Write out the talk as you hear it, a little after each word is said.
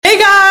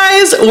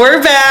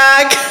we're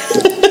back.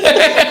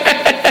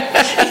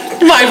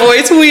 My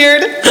voice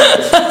weird.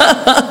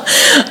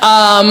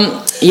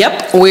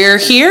 Yep, we're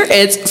here.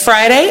 It's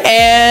Friday,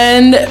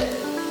 and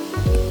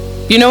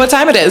you know what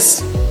time it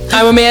is.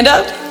 I'm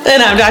Amanda.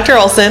 And I'm Dr.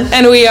 Olson.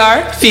 And we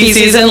are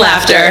Feces and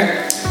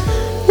Laughter.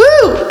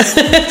 Woo!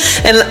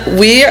 And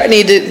we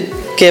need to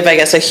give, I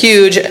guess, a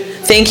huge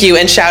thank you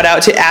and shout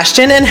out to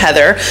Ashton and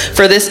Heather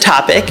for this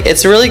topic.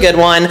 It's a really good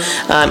one.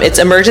 It's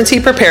emergency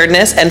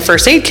preparedness and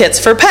first aid kits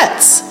for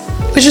pets,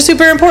 which is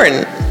super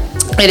important.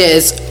 It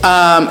is.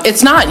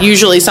 It's not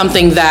usually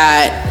something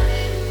that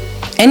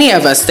any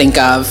of us think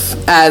of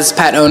as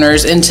pet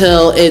owners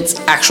until it's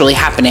actually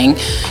happening.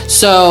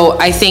 So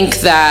I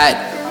think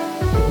that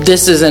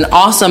this is an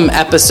awesome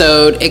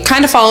episode. It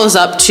kind of follows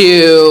up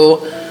to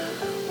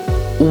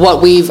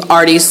what we've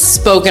already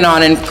spoken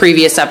on in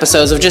previous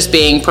episodes of just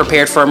being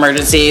prepared for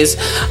emergencies,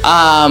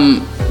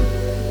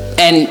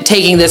 and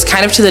taking this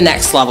kind of to the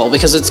next level,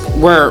 because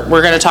we're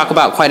going to talk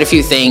about quite a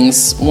few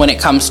things when it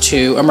comes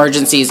to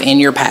emergencies and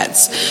your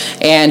pets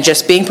and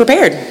just being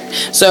prepared.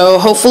 So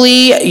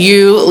hopefully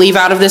you leave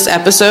out of this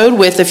episode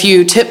with a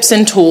few tips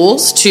and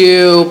tools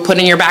to put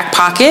in your back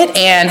pocket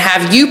and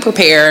have you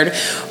prepared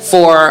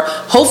for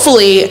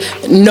hopefully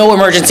no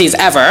emergencies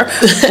ever.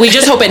 We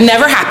just hope it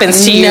never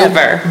happens to you.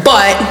 Never.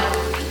 But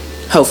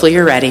hopefully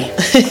you're ready.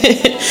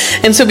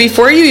 And so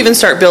before you even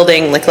start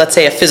building, like, let's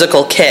say a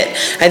physical kit,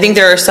 I think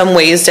there are some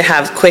ways to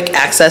have quick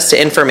access to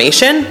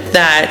information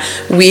that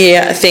we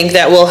think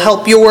that will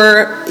help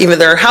your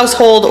either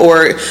household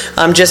or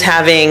just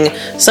having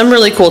some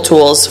really cool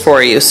tools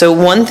for you. So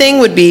one thing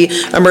would be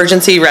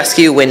emergency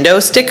rescue window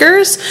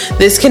stickers.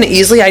 This can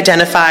easily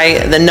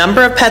identify the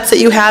number of pets that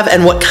you have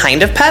and what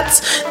kind of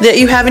pets that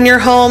you have in your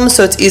home.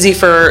 So it's easy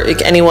for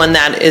anyone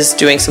that is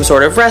doing some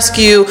sort of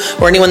rescue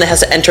or anyone that has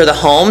to enter the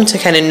home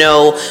to kind of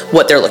know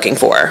what they're looking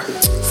for.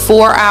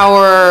 For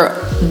our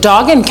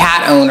dog and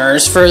cat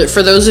owners,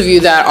 for those of you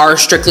that are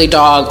strictly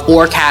dog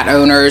or cat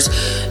owners,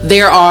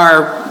 these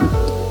are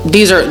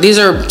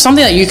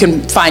something that you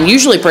can find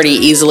usually pretty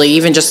easily,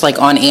 even just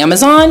like on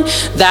Amazon,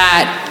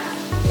 that,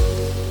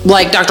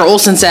 like Dr.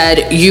 Olson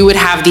said, you would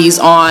have these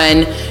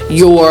on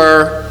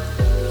your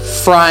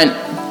front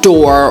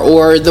door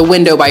or the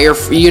window by your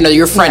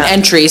front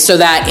entry, so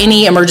that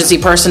any emergency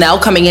personnel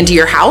coming into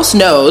your house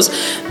knows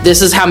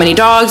this is how many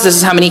dogs, this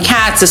is how many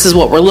cats, this is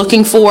what we're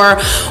looking for.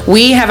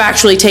 We have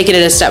actually taken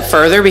it a step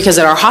further, because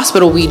at our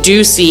hospital we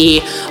do see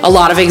a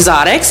lot of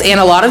exotics, and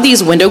a lot of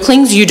these window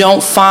clings you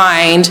don't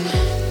find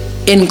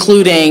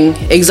including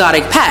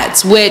exotic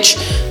pets, which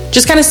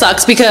just kind of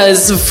sucks,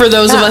 because for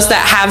those of us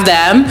that have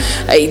them,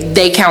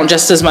 they count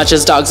just as much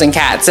as dogs and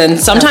cats. And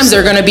sometimes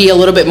they're going to be a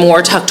little bit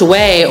more tucked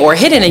away or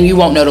hidden, and you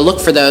won't know to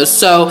look for those.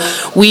 So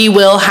we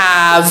will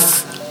have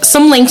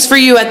some links for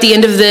you at the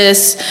end of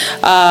this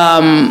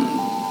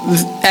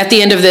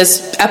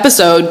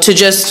episode to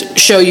just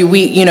show you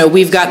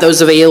we've got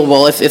those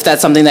available if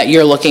that's something that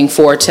you're looking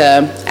for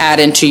to add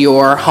into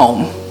your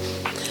home.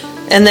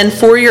 And then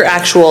for your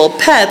actual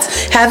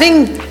pets,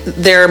 having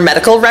their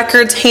medical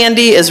records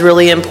handy is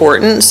really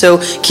important. So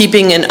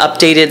keeping an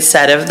updated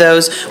set of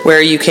those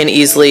where you can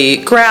easily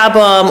grab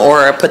them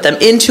or put them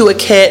into a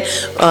kit.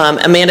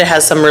 Amanda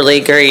has some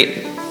really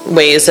great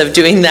ways of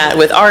doing that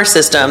with our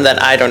system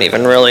that I don't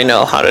even really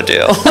know how to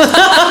do.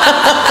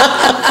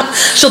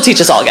 She'll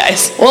teach us all,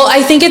 guys. Well,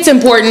 I think it's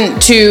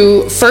important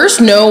to first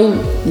know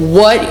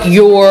what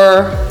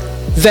your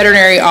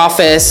veterinary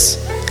office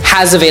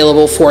has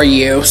available for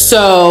you.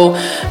 So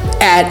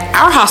at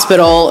our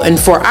hospital and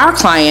for our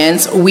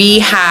clients, we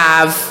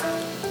have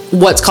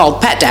what's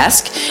called Pet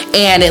Desk,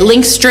 and it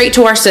links straight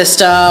to our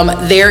system.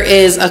 There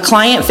is a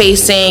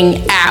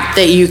client-facing app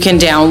that you can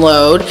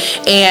download,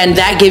 and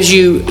that gives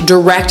you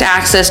direct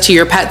access to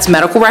your pet's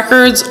medical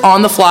records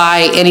on the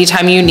fly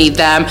anytime you need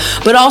them.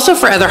 But also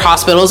for other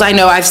hospitals, I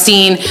know I've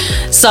seen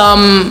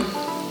some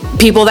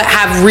people that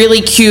have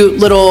really cute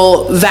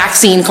little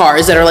vaccine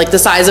cards that are like the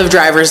size of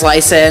driver's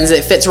license.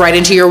 It fits right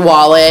into your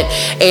wallet,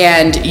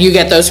 and you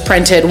get those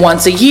printed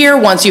once a year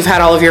once you've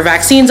had all of your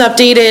vaccines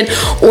updated.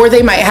 Or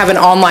they might have an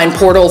online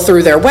portal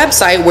through their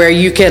website where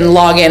you can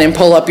log in and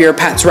pull up your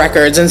pet's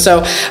records. And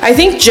so I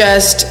think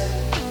just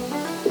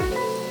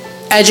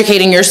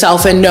educating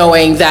yourself and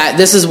knowing that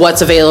this is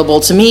what's available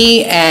to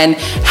me, and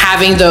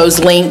having those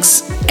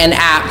links and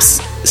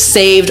apps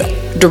saved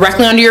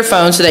directly onto your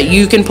phone so that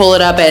you can pull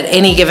it up at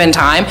any given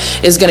time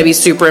is going to be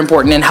super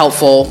important and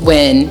helpful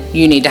when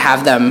you need to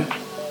have them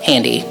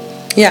handy.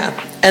 Yeah.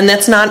 And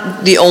that's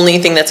not the only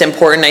thing that's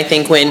important, I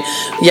think, when,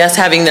 yes,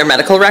 having their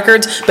medical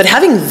records, but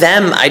having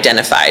them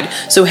identified.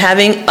 So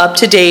having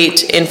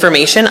up-to-date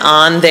information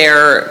on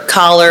their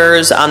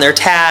collars, on their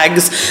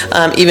tags,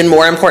 even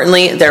more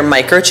importantly, their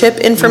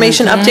microchip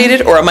information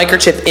updated, or a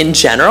microchip in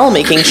general,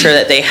 making sure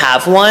that they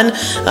have one.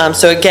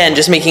 So again,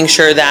 just making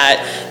sure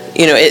that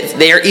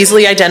they are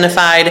easily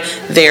identified,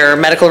 their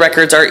medical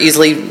records are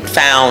easily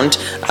found.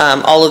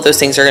 All of those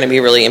things are going to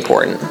be really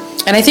important.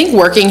 And I think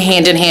working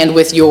hand in hand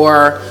with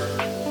your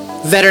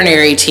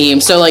veterinary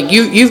team. So like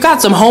you've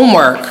got some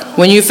homework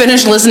when you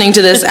finish listening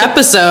to this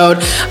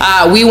episode.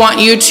 We want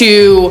you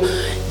to,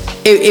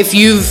 if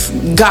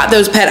you've got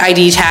those pet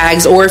ID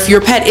tags, or if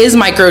your pet is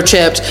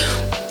microchipped,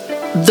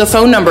 the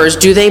phone numbers,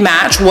 do they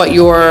match what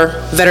your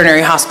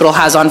veterinary hospital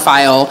has on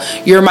file?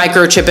 Your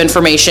microchip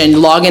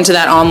information, log into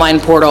that online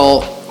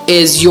portal.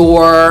 Is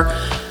are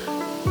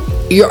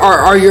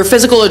your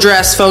physical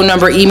address, phone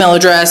number, email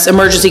address,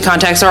 emergency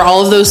contacts, are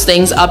all of those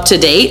things up to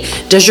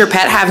date? Does your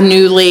pet have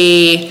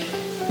newly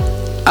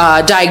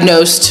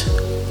diagnosed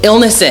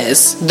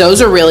illnesses?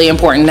 Those are really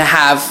important to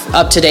have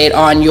up to date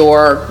on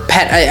your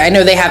pet. I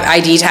know they have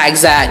ID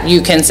tags that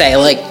you can say,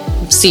 like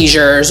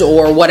seizures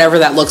or whatever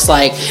that looks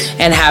like,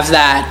 and have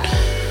that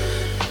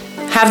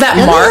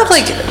marked.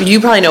 Like, you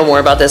probably know more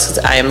about this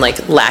because I am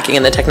like lacking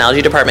in the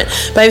technology department,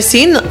 but I've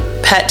seen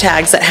pet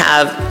tags that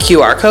have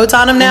QR codes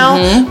on them now,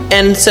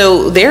 and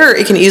so there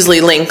it can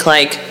easily link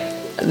like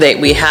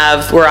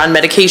we're on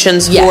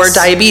medications for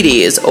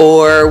diabetes,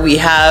 or we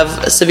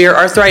have severe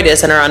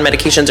arthritis and are on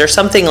medications or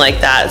something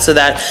like that, so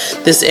that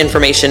this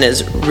information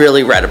is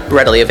really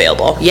readily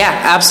available. Yeah,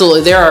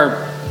 absolutely.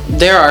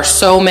 There are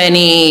so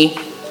many.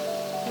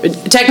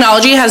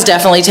 Technology has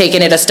definitely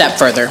taken it a step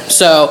further.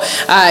 So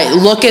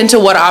look into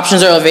what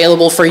options are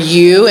available for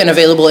you and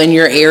available in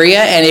your area.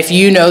 And if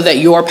you know that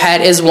your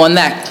pet is one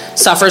that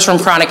suffers from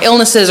chronic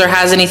illnesses or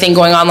has anything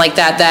going on like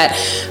that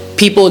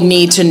people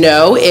need to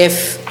know,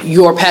 if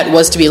your pet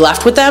was to be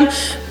left with them,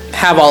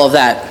 have all of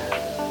that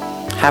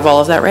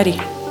ready.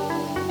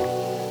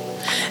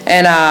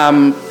 And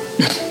I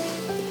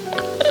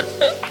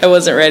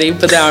wasn't ready,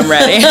 but now I'm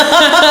ready.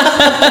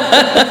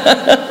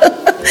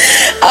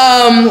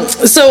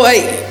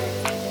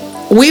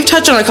 We've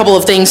touched on a couple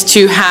of things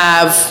to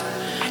have,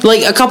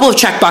 like a couple of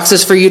check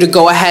boxes for you to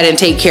go ahead and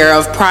take care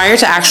of prior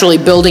to actually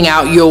building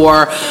out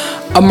your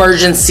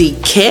emergency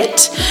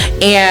kit.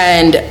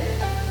 And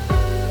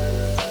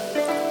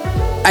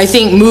I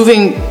think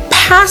moving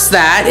past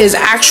that is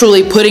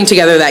actually putting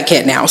together that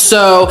kit now.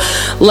 So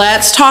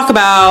let's talk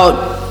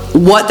about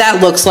what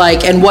that looks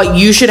like and what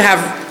you should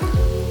have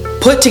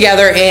put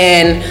together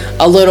in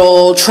a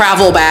little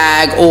travel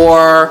bag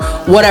or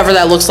whatever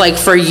that looks like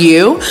for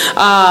you.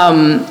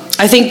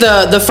 I think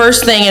the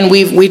first thing, and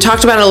we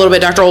talked about it a little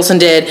bit, Dr. Olson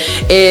did,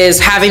 is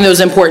having those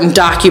important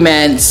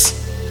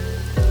documents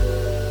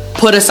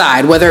put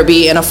aside, whether it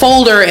be in a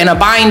folder, in a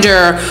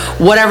binder,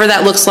 whatever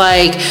that looks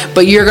like.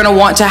 But you're going to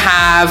want to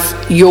have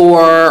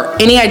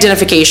any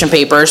identification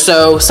paper,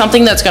 so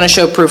something that's going to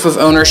show proof of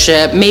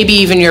ownership, maybe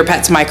even your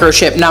pet's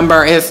microchip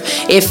number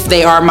if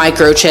they are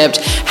microchipped,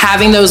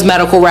 having those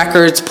medical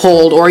records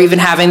pulled, or even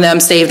having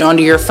them saved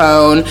onto your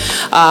phone.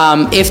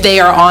 If they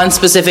are on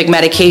specific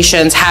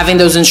medications, having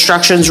those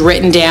instructions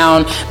written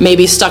down,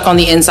 maybe stuck on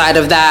the inside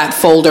of that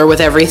folder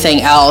with everything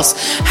else.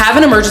 Have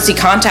an emergency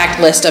contact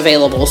list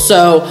available.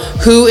 So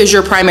who is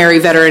your primary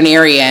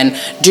veterinarian?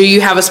 Do you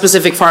have a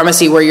specific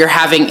pharmacy where you're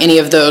having any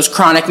of those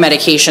chronic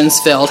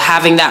medications filled?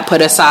 Having that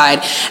put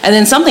aside. And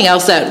then something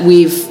else that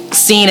we've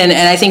seen, and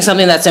I think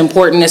something that's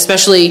important,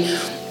 especially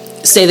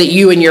say that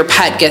you and your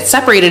pet get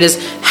separated, is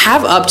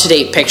have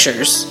up-to-date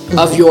pictures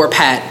of your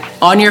pet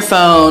on your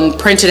phone,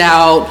 printed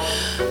out.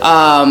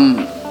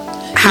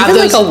 Have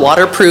like a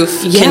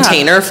waterproof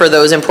container for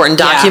those important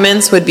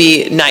documents would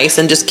be nice,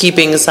 and just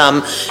keeping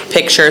some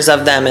pictures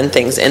of them and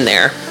things in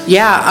there.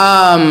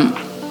 Yeah.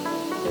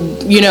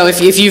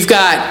 If you've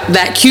got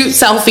that cute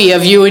selfie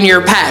of you and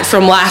your pet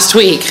from last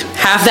week,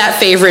 have that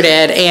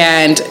favorited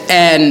and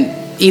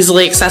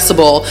easily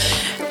accessible.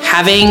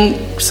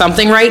 Having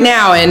something right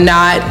now and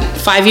not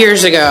 5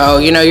 years ago.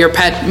 Your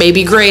pet may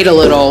be grayed a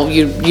little.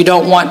 You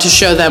don't want to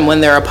show them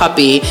when they're a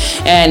puppy.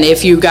 And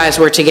if you guys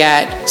were to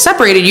get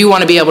separated, you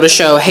want to be able to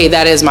show, hey,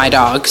 that is my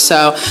dog.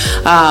 So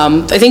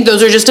I think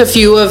those are just a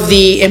few of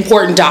the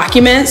important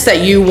documents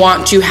that you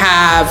want to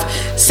have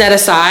set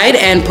aside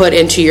and put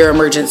into your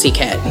emergency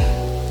kit.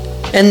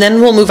 And then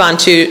we'll move on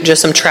to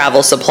just some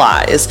travel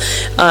supplies.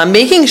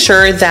 Making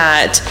sure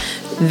that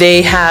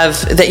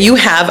you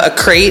have a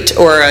crate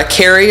or a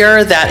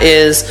carrier that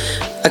is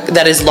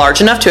large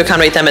enough to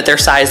accommodate them at their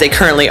size they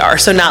currently are.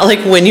 So not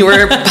like when you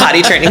were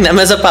potty training them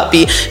as a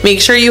puppy.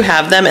 Make sure you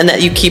have them and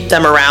that you keep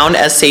them around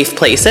as safe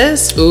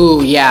places.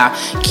 Ooh, yeah.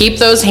 Keep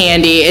those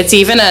handy. It's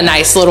even a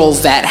nice little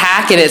vet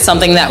hack, and it's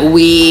something that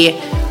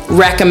we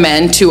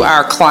recommend to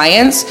our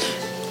clients.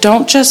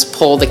 Don't just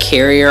pull the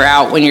carrier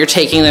out when you're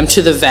taking them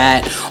to the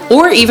vet,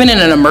 or even in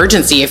an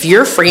emergency. If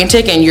you're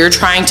frantic and you're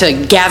trying to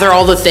gather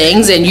all the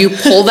things and you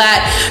pull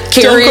that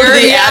carrier, Don't go to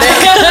the attic.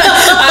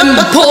 I'm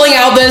pulling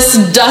out this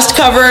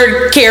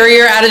dust-covered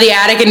carrier out of the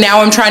attic, and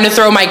now I'm trying to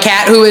throw my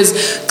cat, who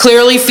is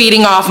clearly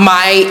feeding off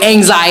my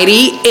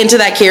anxiety, into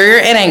that carrier.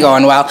 It ain't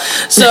going well.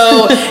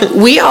 So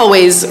we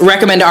always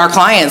recommend to our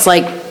clients,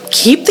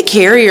 keep the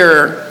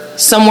carrier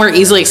somewhere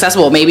easily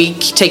accessible. Maybe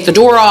take the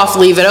door off,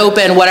 leave it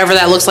open, whatever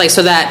that looks like,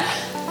 so that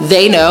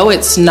they know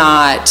it's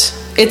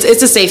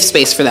a safe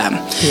space for them.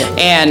 Yeah.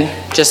 And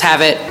just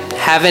have it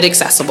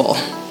accessible.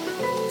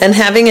 And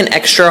having an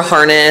extra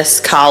harness,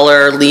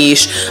 collar,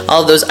 leash,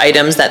 all of those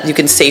items that you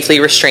can safely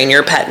restrain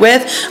your pet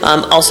with.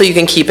 Also, you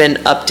can keep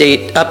an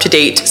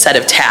up-to-date set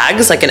of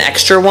tags, like an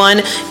extra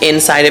one,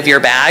 inside of your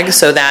bag,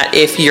 so that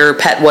if your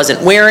pet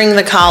wasn't wearing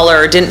the collar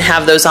or didn't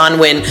have those on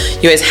when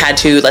you guys had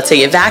to, let's say,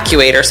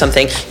 evacuate or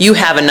something, you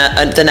have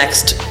the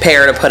next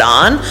pair to put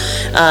on.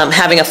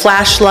 Having a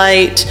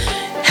flashlight,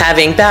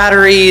 having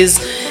batteries.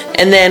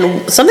 And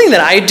then something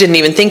that I didn't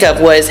even think of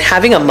was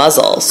having a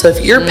muzzle. So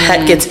if your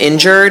pet gets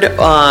injured,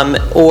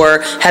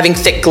 or having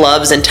thick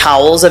gloves and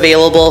towels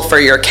available for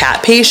your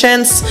cat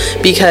patients,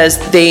 because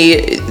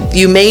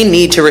you may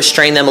need to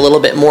restrain them a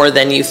little bit more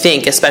than you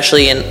think,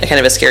 especially in kind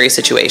of a scary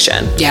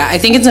situation. Yeah, I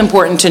think it's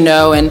important to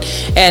know, and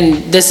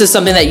this is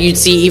something that you'd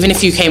see even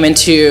if you came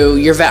into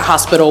your vet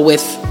hospital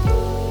with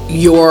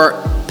your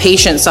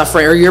patient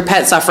suffering or your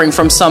pet suffering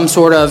from some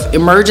sort of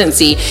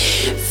emergency.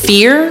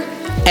 Fear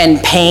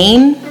and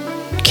pain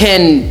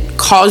can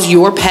cause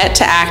your pet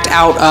to act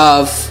out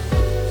of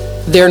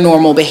their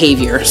normal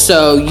behavior.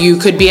 So you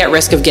could be at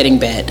risk of getting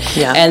bit.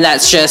 Yeah. And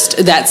that's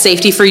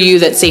safety for you,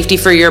 that's safety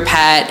for your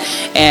pet,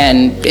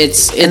 and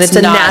it's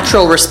a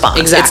natural response.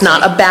 Exactly. It's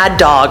not a bad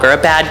dog or a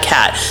bad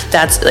cat.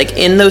 That's like,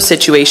 in those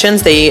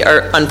situations, they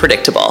are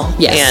unpredictable.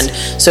 Yes.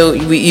 And so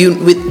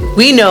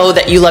we know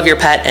that you love your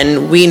pet,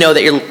 and we know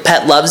that your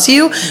pet loves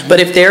you, but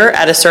if they're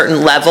at a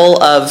certain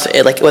level of,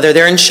 like, whether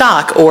they're in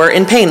shock or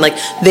in pain, like,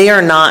 they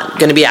are not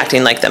going to be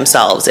acting like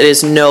themselves. It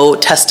is no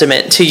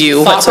testament to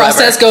you Thought whatsoever.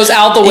 Process goes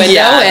out the window.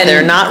 Yeah, and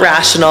they're not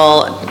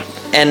rational,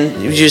 and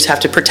you just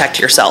have to protect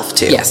yourself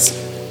too. Yes.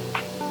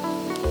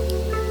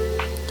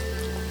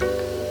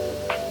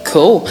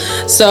 Cool.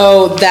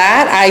 So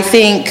that, I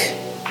think,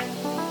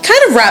 kind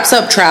of wraps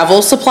up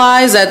travel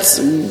supplies. That's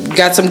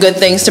got some good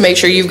things to make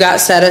sure you've got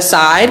set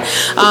aside.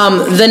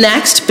 The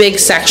next big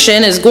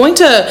section is going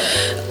to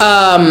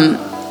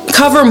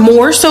cover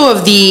more so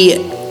of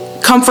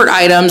the comfort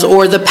items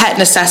or the pet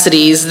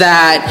necessities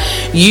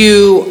that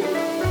you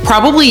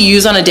probably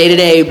use on a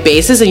day-to-day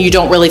basis, and you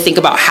don't really think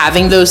about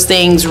having those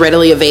things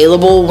readily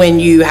available when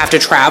you have to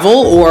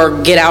travel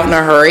or get out in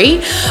a hurry.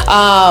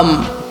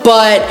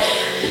 But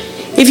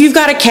if you've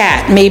got a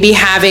cat, maybe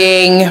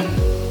having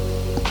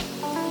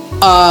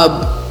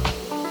a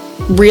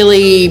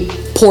really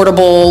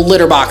portable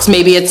litter box,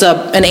 maybe it's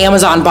an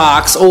Amazon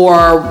box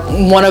or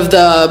one of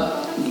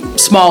the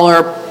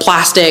smaller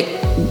plastic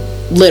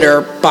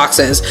litter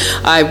boxes.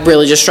 I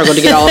really just struggled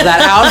to get all of that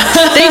out.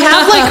 They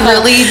have like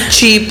really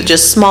cheap,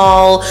 just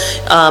small,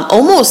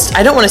 almost,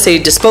 I don't want to say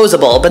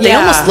disposable, but they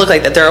almost look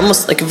like that. They're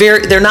almost like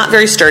they're not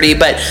very sturdy,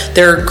 but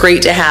they're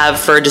great to have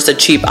for just a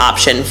cheap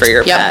option for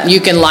your pet. You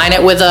can line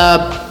it with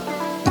a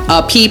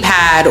pee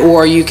pad,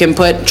 or you can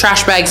put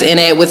trash bags in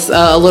it with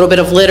a little bit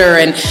of litter,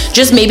 and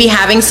just maybe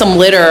having some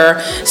litter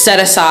set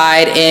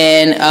aside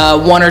in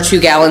a 1 or 2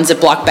 gallon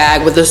Ziploc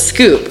bag with a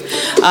scoop.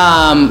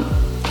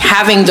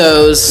 Having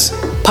those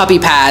puppy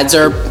pads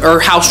or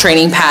house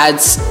training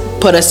pads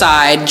put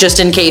aside just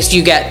in case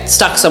you get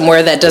stuck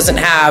somewhere that doesn't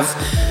have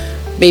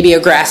maybe a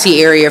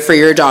grassy area for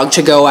your dog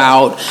to go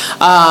out.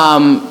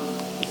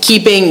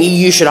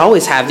 You should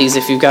always have these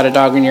if you've got a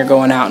dog and you're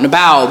going out and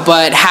about,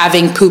 but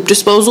having poop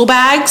disposal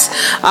bags,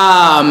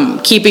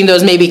 keeping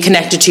those maybe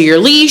connected to your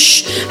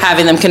leash,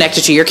 having them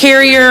connected to your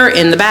carrier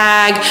in the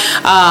bag,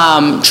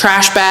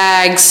 trash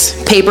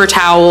bags, paper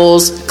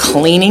towels,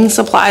 cleaning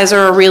supplies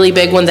are a really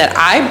big one that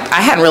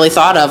I hadn't really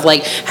thought of,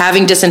 like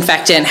having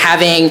disinfectant,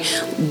 having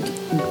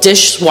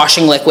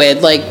dishwashing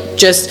liquid, like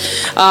just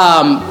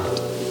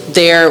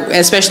there,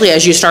 especially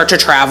as you start to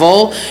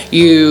travel,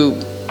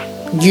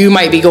 you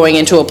might be going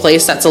into a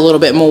place that's a little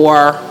bit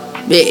more,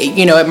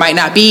 it might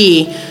not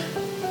be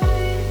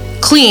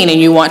clean,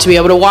 and you want to be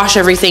able to wash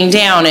everything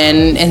down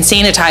and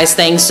sanitize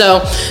things.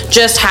 So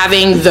just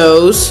having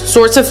those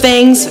sorts of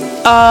things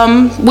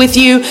with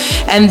you.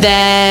 And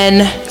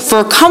then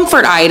for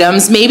comfort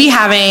items, maybe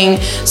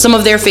having some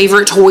of their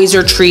favorite toys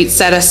or treats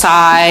set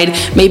aside,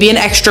 maybe an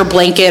extra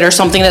blanket or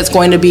something that's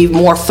going to be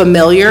more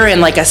familiar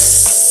and like a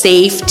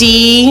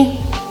safety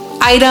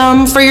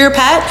item for your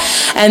pet.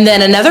 And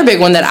then another big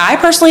one that I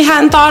personally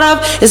hadn't thought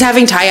of is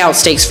having tie-out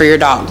stakes for your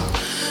dog.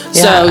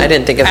 Yeah, so I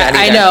didn't think of that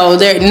either.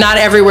 I know not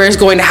everywhere is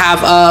going to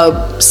have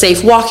a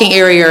safe walking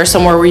area or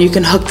somewhere where you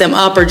can hook them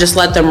up or just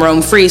let them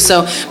roam free.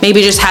 So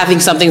maybe just having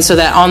something so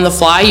that on the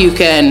fly you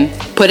can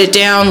put it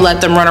down,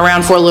 let them run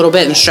around for a little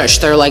bit and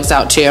stretch their legs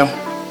out too.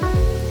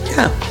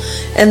 Yeah.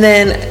 And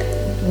then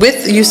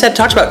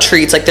talked about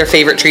treats, like their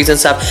favorite treats and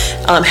stuff.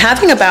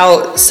 Having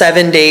about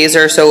 7 days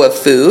or so of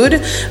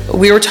food,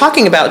 we were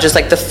talking about just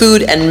like the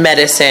food and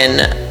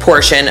medicine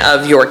portion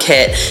of your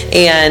kit.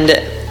 And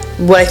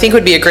what I think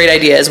would be a great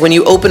idea is when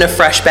you open a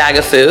fresh bag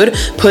of food,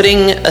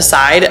 putting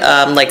aside,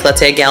 like let's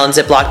say a gallon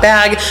Ziploc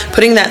bag,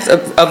 putting that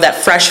of that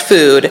fresh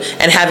food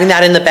and having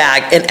that in the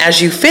bag. And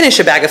as you finish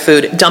a bag of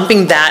food,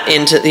 dumping that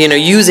into,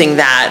 using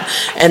that.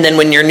 And then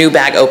when your new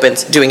bag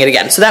opens, doing it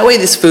again. So that way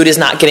this food is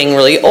not getting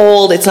really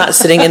old. It's not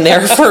sitting in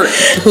there for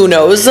who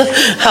knows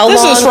how long.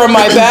 This is from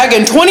my bag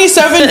in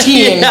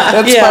 2017.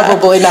 That's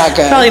probably not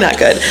good. Probably not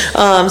good.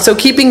 So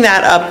keeping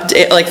that up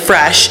like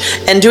fresh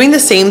and doing the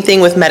same thing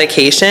with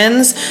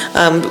medications.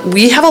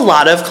 We have a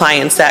lot of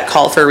clients that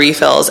call for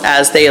refills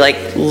as they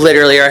like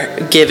literally are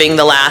giving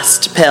the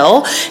last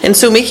pill. And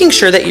so making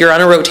sure that you're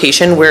on a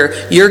rotation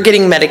where you're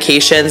getting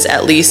medications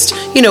at least,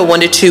 1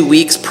 to 2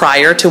 weeks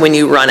prior to when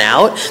you run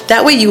out.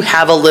 That way you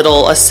have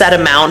a set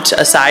amount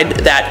aside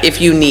that if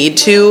you need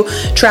to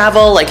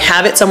travel, like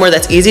have it somewhere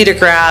that's easy to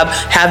grab,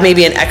 have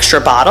maybe an extra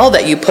bottle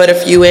that you put a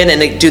few in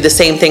and do the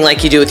same thing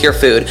like you do with your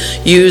food.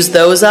 Use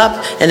those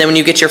up, and then when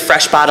you get your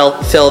fresh bottle,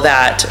 fill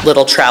that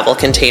little travel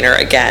container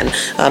again.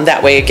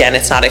 That way, again,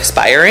 it's not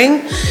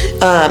expiring.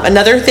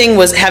 Another thing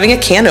was having a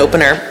can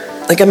opener,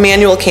 like a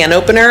manual can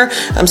opener,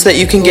 so that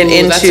you can get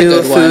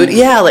into food. One.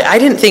 Yeah, like I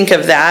didn't think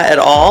of that at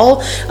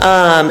all.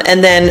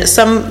 And then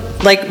some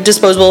like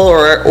disposable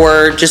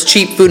or just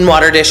cheap food and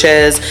water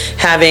dishes,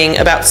 having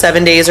about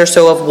 7 days or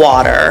so of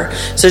water.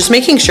 So just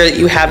making sure that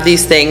you have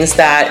these things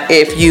that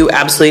if you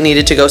absolutely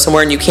needed to go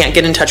somewhere and you can't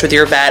get in touch with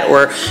your vet,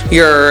 or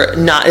you're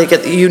not,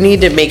 you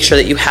need to make sure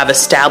that you have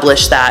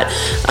established that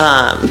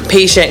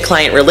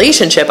patient-client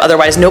relationship.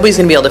 Otherwise, nobody's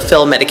going to be able to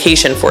fill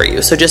medication for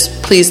you. So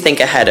just please think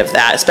ahead of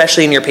that,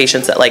 especially in your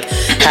patients that like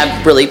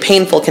have really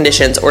painful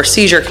conditions or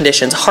seizure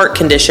conditions, heart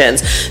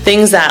conditions,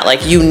 things that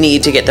like you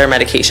need to get their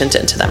medications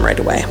into them right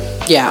away.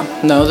 Yeah,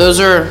 no, those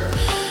are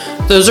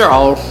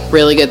all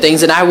really good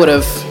things, and I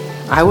wouldn't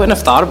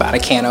have thought about a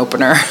can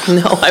opener.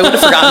 No, I would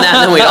have forgotten that,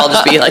 and then we'd all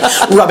just be like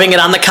rubbing it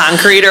on the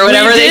concrete or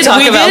whatever they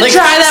talk about. We did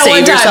try that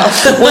one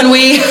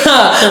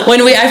time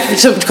when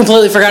I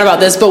completely forgot about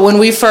this, but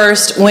when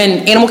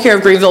Animal Care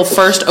of Greenville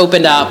first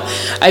opened up,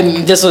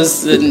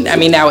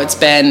 now it's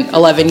been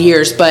 11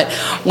 years, but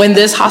when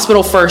this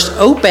hospital first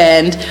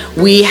opened,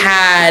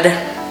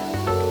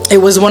 it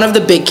was one of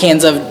the big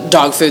cans of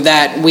dog food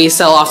that we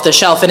sell off the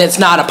shelf, and it's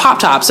not a pop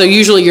top. So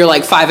usually you're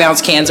like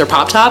 5-ounce cans or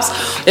pop tops.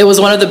 It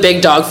was one of the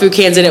big dog food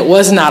cans, and it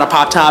was not a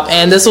pop top.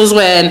 And this was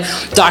when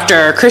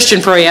Dr. Christian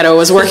Proieto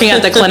was working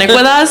at the clinic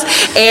with us,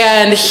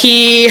 and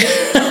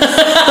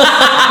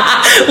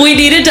we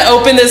needed to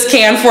open this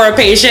can for a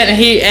patient,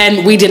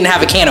 and we didn't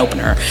have a can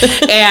opener,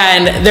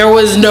 and there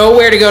was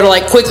nowhere to go to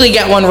like quickly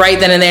get one right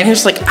then and there. And he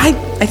was like, I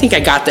think I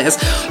got this.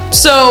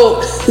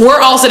 So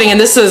we're all sitting, and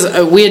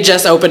we had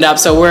just opened up,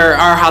 so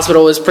our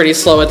hospital was pretty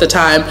slow at the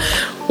time.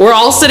 We're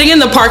all sitting in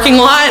the parking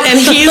lot, and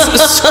he is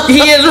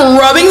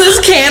rubbing this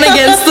can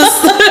against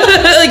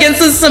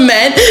the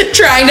cement,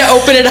 trying to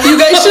open it up. You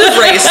guys should have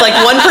raced. Like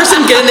one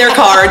person get in their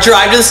car,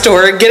 drive to the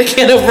store, get a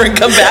can opener, and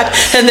come back,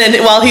 and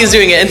then while he's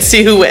doing it, and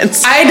see who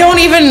wins. I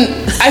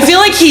feel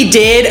like he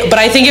did, but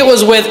I think it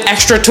was with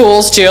extra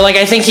tools too. Like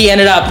I think he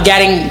ended up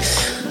getting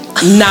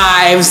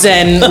knives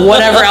and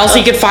whatever else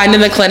he could find in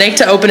the clinic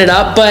to open it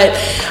up, but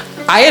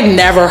I had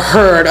never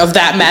heard of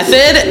that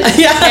method.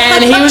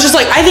 And he was just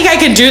like, I think I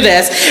can do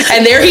this.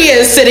 And there he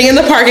is sitting in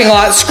the parking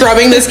lot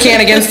scrubbing this can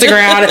against the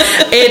ground.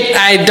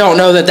 I don't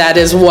know that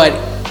is what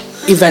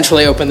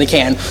eventually opened the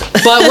can,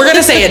 but we're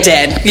gonna say it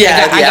did.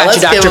 I got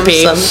you, Dr.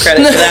 P. Some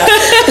credit for that.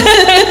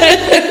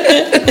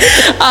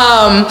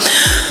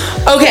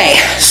 Okay,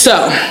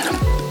 so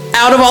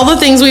out of all the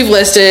things we've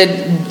listed,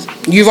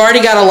 you've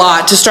already got a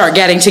lot to start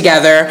getting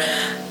together.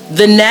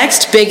 The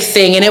next big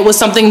thing, and it was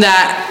something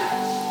that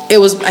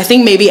I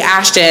think maybe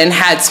Ashton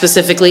had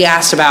specifically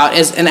asked about,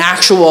 is an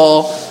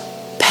actual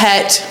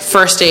pet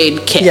first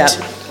aid kit. Yep.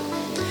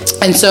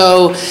 And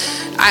so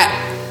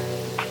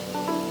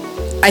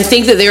I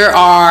think that there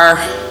are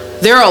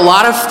a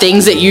lot of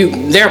things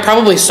there are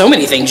probably so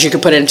many things you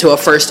could put into a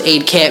first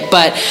aid kit,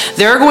 but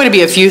there are going to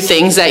be a few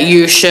things that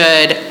you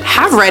should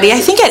have ready, I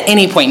think, at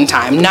any point in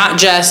time, not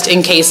just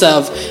in case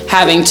of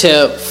having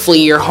to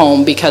flee your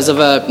home because of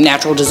a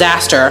natural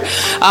disaster,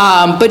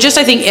 but just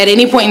I think at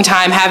any point in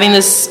time, having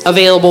this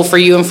available for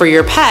you and for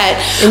your pet.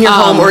 In your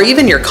home or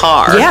even your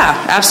car. Yeah,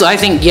 absolutely. I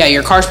think,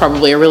 your car's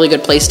probably a really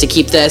good place to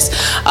keep this.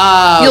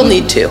 You'll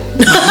need to.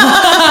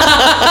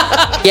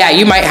 Yeah,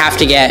 you might have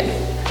to get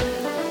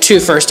 2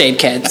 first aid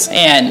kits,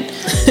 and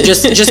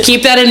just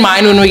keep that in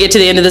mind when we get to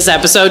the end of this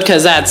episode,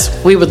 because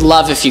we would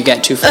love if you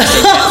get 2 first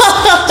aid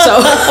kits.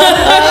 So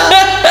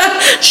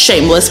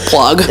shameless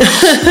plug.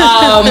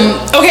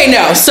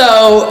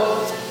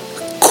 So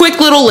quick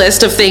little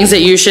list of things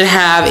that you should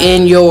have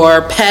in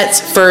your pet's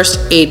first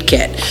aid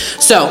kit.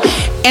 So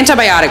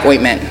antibiotic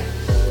ointment.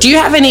 Do you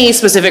have any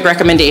specific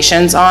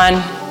recommendations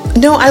on?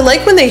 No, I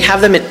like when they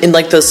have them in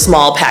like those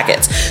small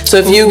packets. So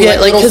if you get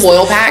like little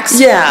foil packs?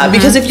 Yeah,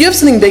 because if you have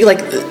something big like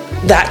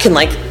that can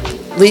like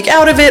leak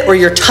out of it, or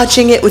you're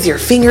touching it with your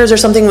fingers or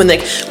something when you're,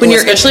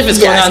 especially if it's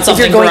going on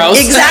something gross.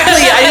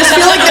 Exactly. I just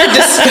feel like they're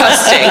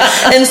disgusting.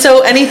 And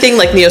so anything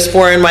like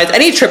Neosporin wise,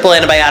 any triple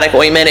antibiotic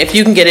ointment, if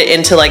you can get it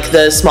into like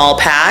the small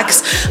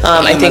packs,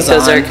 I think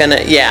those are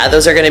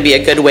gonna be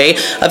a good way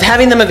of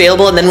having them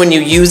available. And then when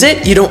you use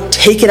it, you don't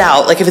take it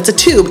out. Like if it's a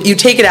tube, you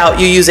take it out,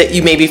 you use it,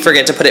 you maybe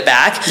forget to put it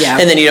back,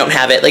 and then you don't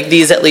have it. Like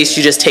these, at least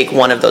you just take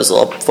one of those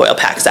little foil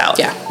packs out.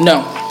 Yeah,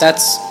 no,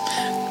 that's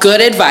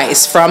good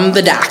advice from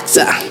the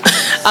doctor.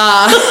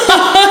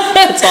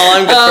 That's all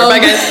I'm good for. Bye,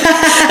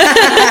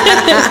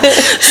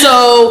 guys.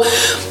 So,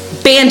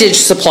 bandage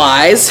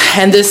supplies,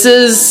 and this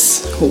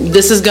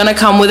is gonna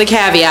come with a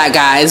caveat,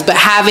 guys, but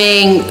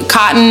having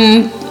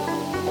cotton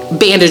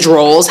bandage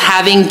rolls,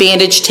 having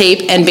bandage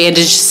tape, and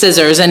bandage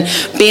scissors. And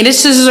bandage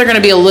scissors are gonna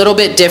be a little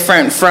bit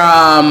different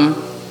from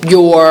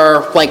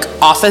your like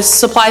office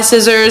supply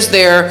scissors.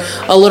 They're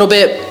a little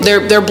bit,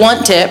 they're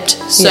blunt tipped,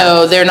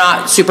 so they're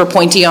not super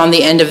pointy on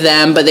the end of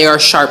them, but they are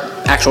sharp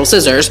actual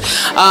scissors.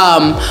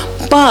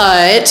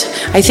 But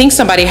I think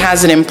somebody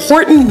has an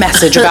important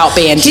message about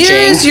bandaging.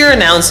 Here's your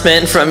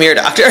announcement from your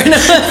doctor.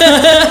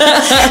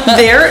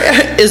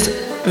 There is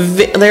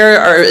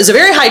a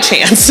very high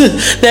chance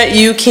that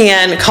you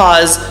can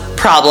cause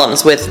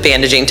problems with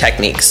bandaging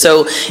techniques.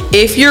 So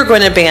if you're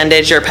going to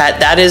bandage your pet,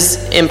 that is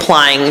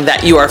implying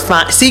that you are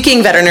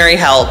seeking veterinary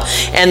help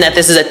and that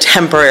this is a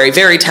temporary,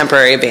 very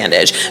temporary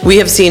bandage. We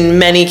have seen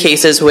many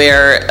cases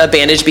where a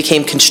bandage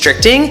became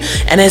constricting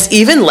and has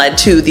even led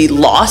to the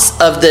loss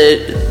of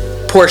the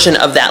portion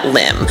of that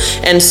limb.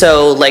 And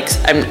so like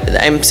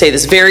I'm saying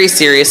this very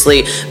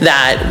seriously,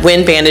 that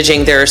when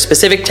bandaging, there are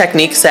specific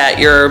techniques that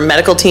your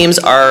medical teams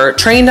are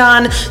trained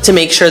on to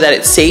make sure that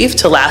it's safe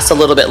to last a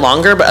little bit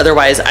longer. But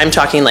otherwise, I'm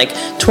talking like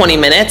 20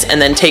 minutes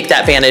and then take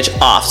that bandage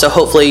off. So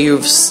hopefully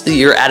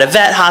you're at a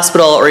vet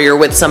hospital, or you're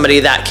with somebody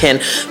that can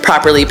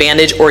properly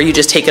bandage, or you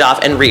just take it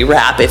off and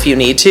rewrap if you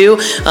need to.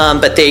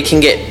 But they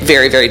can get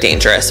very, very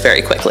dangerous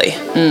very quickly.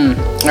 All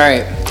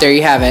right, there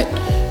you have it.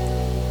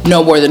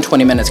 No more than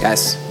 20 minutes,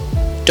 guys.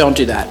 Don't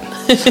do that.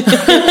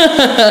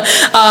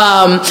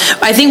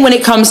 I think when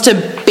it comes to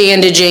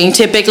bandaging,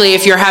 typically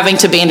if you're having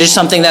to bandage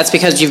something, that's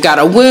because you've got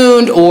a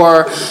wound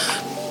or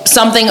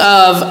something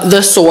of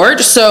the sort.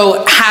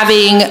 So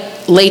having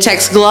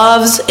latex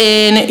gloves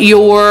in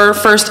your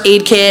first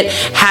aid kit,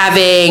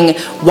 having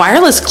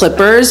wireless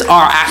clippers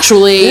are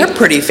actually... They're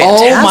pretty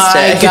fantastic. Oh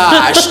my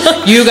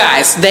gosh. You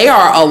guys, they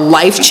are a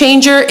life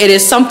changer. It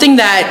is something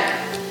that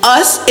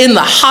us in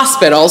the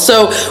hospital,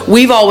 so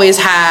we've always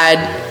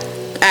had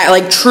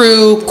like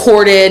true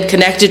corded,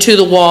 connected to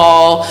the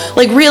wall,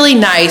 like really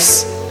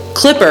nice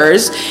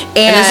clippers.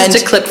 And this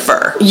is to clip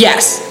fur.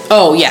 Yes.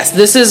 Oh yes,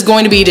 this is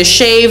going to be to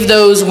shave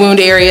those wound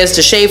areas,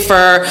 to shave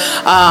fur,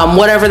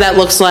 whatever that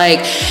looks like.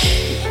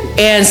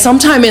 And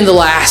sometime in the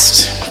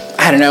last,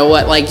 I don't know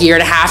what, like year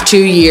and a half,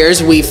 2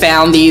 years, we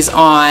found these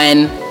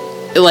on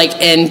like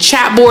in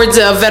chat boards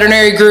of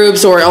veterinary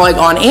groups or like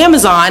on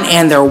Amazon,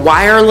 and they're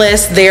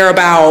wireless. They're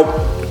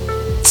about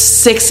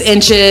 6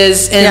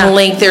 inches in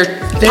length. They're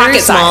very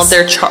small.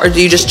 Size.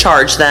 You just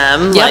charge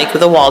them like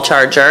with a wall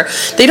charger.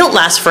 They don't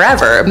last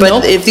forever,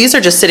 but if these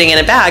are just sitting in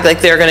a bag,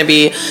 like they're going to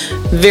be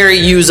very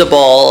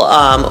usable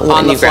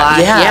on the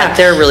fly. Yeah,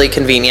 they're really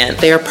convenient.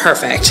 They are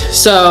perfect.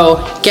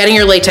 So getting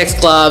your latex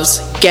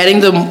gloves,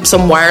 getting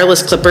some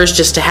wireless clippers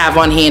just to have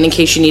on hand in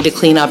case you need to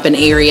clean up an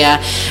area,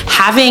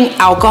 having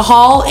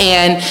alcohol,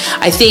 and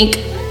I think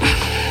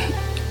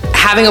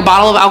having a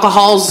bottle of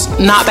alcohol's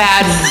not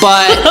bad,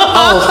 but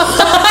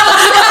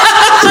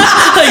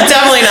like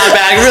definitely not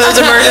bad for those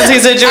emergency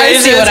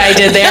situations. I see what I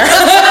did there.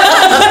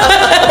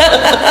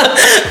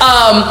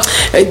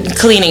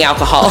 Cleaning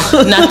alcohol,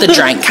 not the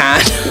drink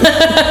kind.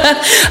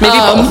 Maybe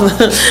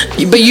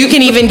both. But you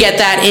can even get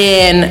that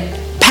in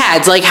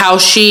pads, like how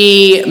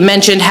she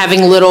mentioned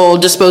having little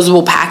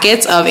disposable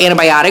packets of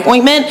antibiotic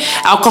ointment.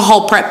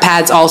 Alcohol prep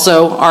pads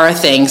also are a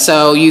thing,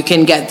 so you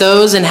can get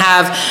those and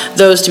have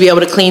those to be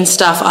able to clean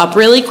stuff up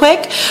really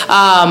quick.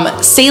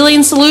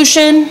 Saline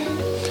solution,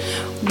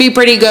 be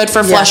pretty good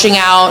for flushing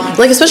out,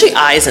 like especially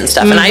eyes and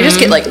stuff. And I just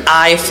get like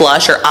eye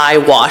flush or eye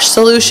wash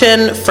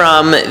solution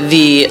from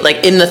the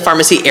like in the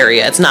pharmacy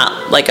area. It's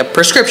not like a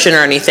prescription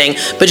or anything,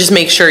 but just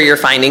make sure you're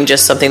finding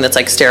just something that's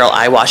like sterile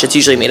eye wash. It's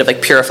usually made of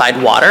like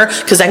purified water,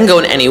 because that can go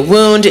in any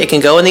wound. It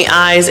can go in the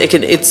eyes.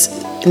 It's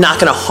not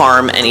going to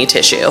harm any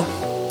tissue.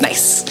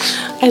 Nice.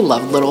 I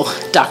love little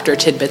doctor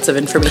tidbits of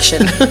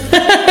information.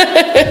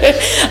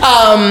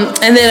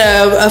 And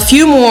then a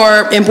few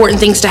more important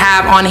things to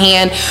have on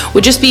hand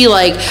would just be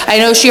like, I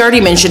know she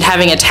already mentioned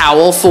having a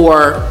towel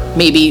for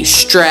maybe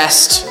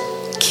stressed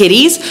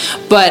kitties,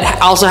 but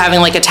also having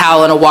like a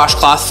towel and a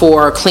washcloth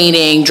for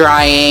cleaning,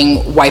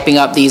 drying, wiping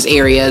up these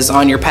areas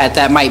on your pet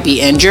that might be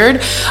injured.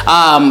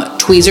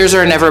 Tweezers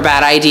are never a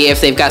bad idea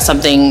if they've got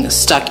something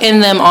stuck in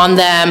them, on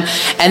them.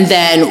 And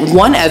then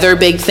one other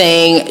big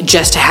thing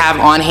just to have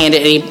on hand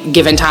at any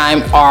given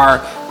time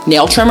are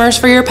nail trimmers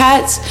for your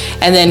pets,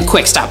 and then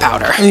quick stop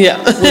powder. Yeah.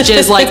 Which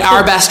is like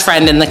our best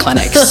friend in the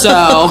clinic.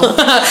 So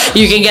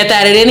you can get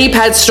that at any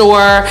pet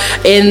store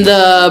in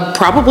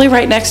probably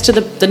right next to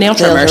the nail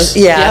trimmers.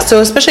 Yeah. Yep.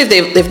 So especially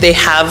if they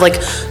have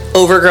like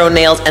overgrown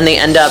nails and they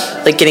end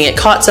up like getting it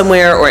caught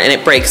somewhere and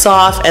it breaks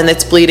off and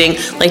it's bleeding,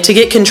 like to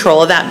get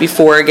control of that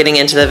before getting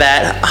into the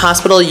vet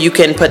hospital, you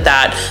can put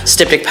that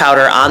styptic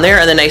powder on there.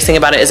 And the nice thing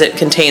about it is it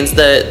contains,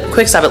 the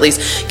Quick Stop at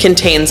least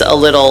contains a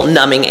little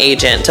numbing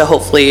agent to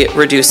hopefully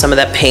reduce some of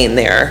that pain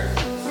there.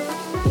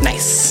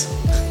 Nice.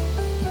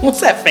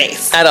 What's that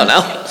face? I don't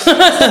know.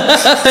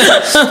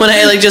 When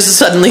I like just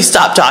suddenly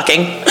stop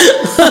talking.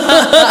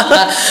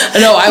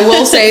 No, I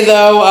will say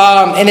though,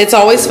 and it's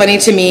always funny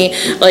to me,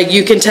 like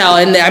you can tell,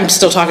 and I'm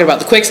still talking about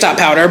the Quick Stop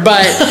powder,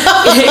 but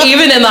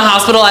even in the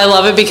hospital, I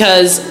love it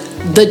because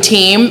the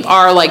team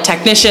are like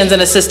technicians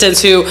and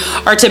assistants who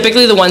are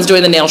typically the ones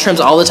doing the nail trims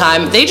all the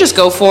time. They just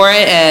go for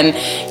it, and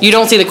you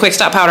don't see the Quick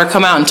Stop powder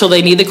come out until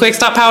they need the Quick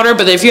Stop powder.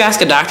 But if you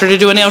ask a doctor to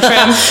do a nail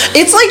trim,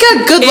 it's like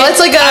a good, it's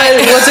like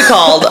a, what's it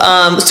called?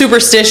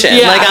 Superstition.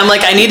 Yeah. Like I'm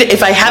like, I need it.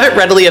 If I have it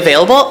readily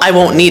available, I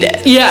won't need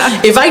it.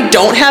 Yeah. If I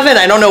don't have it,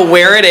 I don't know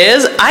where it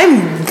is,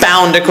 I'm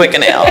bound to quick a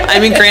nail. I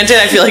mean, granted,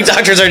 I feel like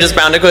doctors are just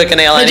bound to quick a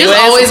nail anyways. It just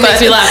always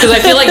makes me laugh because I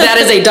feel like that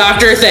is a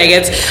doctor thing.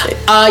 It's,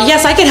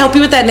 yes, I can help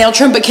you with that nail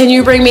trim, but can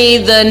you bring me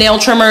the nail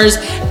trimmers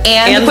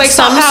and the Quick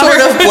Stop powder?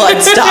 Sort of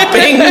blood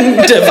stopping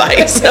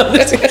device.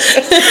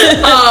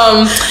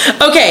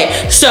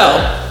 Okay,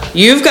 so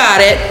you've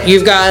got it.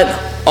 You've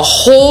got a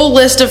whole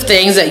list of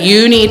things that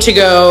you need to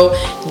go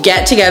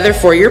get together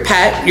for your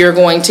pet. You're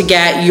going to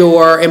get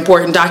your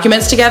important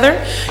documents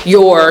together,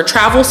 your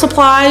travel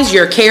supplies,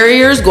 your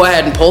carriers. Go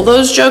ahead and pull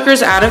those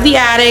jokers out of the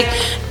attic,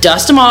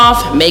 dust them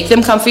off, make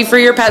them comfy for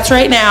your pets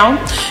right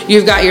now.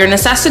 You've got your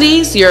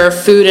necessities, your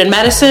food and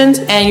medicines,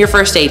 and your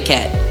first aid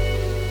kit.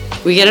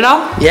 We get it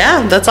all?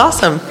 Yeah, that's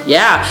awesome.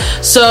 Yeah.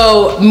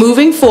 So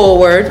moving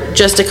forward,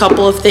 just a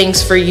couple of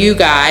things for you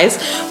guys.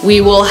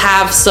 We will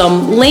have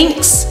some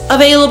links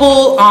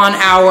available on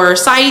our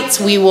sites.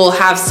 We will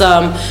have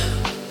some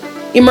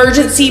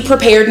emergency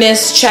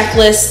preparedness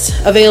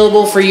checklists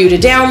available for you to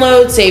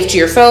download, save to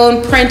your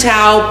phone, print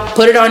out,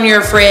 put it on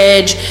your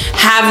fridge,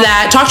 have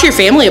that, talk to your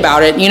family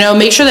about it. You know,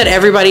 make sure that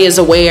everybody is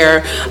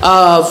aware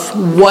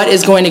of what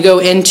is going to go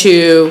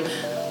into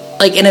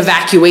like an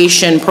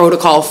evacuation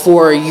protocol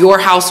for your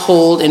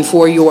household and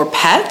for your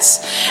pets.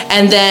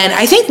 And then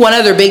I think one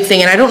other big thing,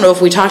 and I don't know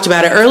if we talked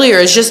about it earlier,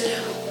 is just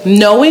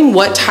knowing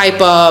what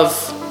type of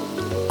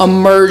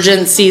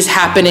emergencies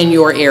happen in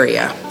your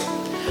area.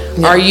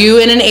 Yeah. Are you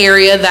in an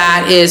area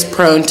that is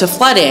prone to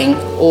flooding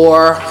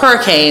or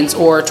hurricanes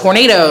or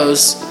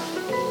tornadoes,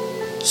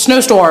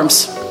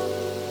 snowstorms?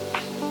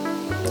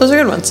 Those are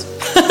good ones.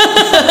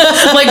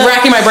 Like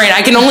racking my brain.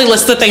 I can only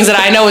list the things that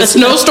I know, and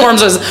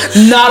snowstorms is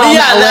not on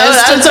that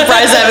list. I'm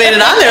surprised I made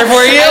it on there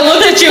for you. I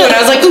looked at you and I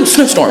was like, ooh,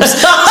 snowstorms.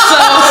 So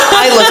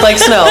I look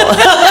like snow.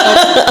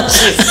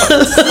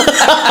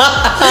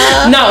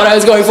 Not what I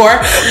was going for.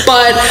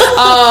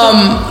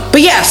 But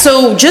yeah,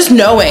 so just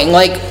knowing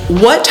like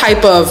what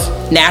type of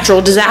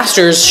natural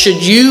disasters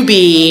should you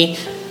be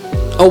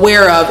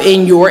aware of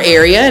in your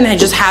area, and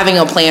just having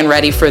a plan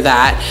ready for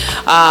that.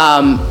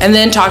 And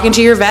then talking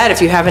to your vet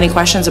if you have any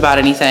questions about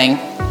anything.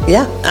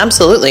 Yeah,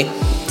 absolutely.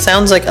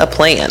 Sounds like a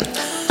plan.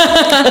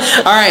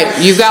 All right,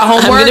 you've got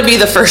homework. I'm going to be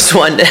the first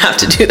one to have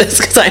to do this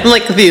because I'm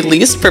like the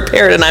least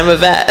prepared and I'm a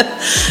vet.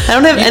 I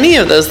don't have any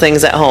of those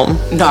things at home.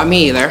 Not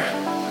me either.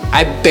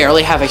 I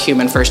barely have a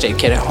human first aid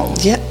kit at home.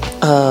 Yeah.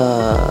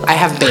 I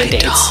have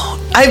Band-Aids.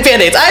 I have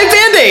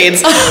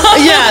Band-Aids.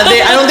 Yeah,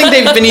 I don't think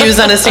they've been used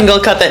on a single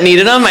cut that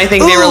needed them. I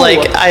think they were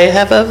like, I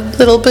have a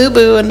little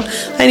boo-boo and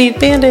I need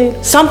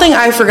Band-Aid. Something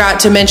I forgot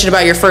to mention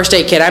about your first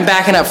aid kit, I'm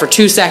backing up for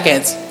 2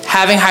 seconds,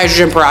 having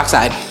hydrogen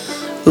peroxide.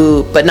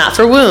 Ooh, but not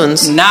for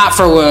wounds. Not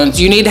for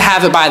wounds. You need to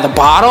have it by the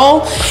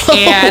bottle.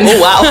 And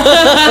wow.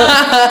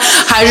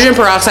 Hydrogen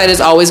peroxide is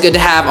always good to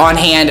have on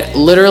hand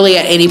literally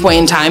at any point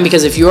in time,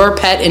 because if your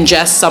pet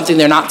ingests something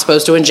they're not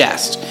supposed to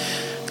ingest,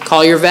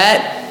 call your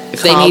vet.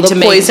 If they need to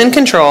make poison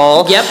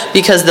control, yep,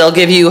 because they'll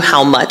give you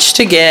how much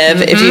to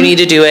give if you need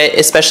to do it,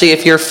 especially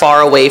if you're far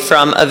away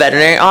from a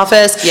veterinary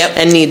office, yep,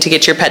 and need to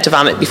get your pet to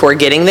vomit before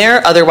getting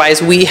there. Otherwise,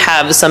 we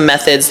have some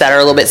methods that are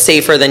a little bit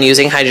safer than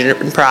using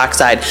hydrogen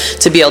peroxide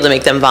to be able to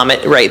make them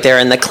vomit right there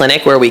in the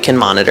clinic where we can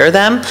monitor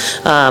them.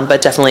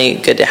 But definitely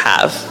good to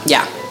have.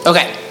 Yeah.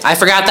 Okay. I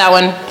forgot that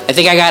one. I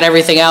think I got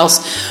everything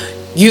else.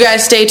 You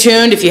guys stay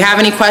tuned. If you have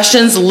any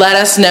questions, let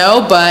us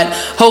know. But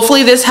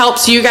hopefully this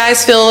helps you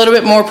guys feel a little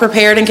bit more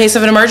prepared in case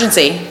of an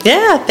emergency.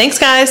 Yeah. Thanks,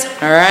 guys.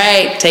 All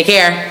right. Take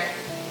care.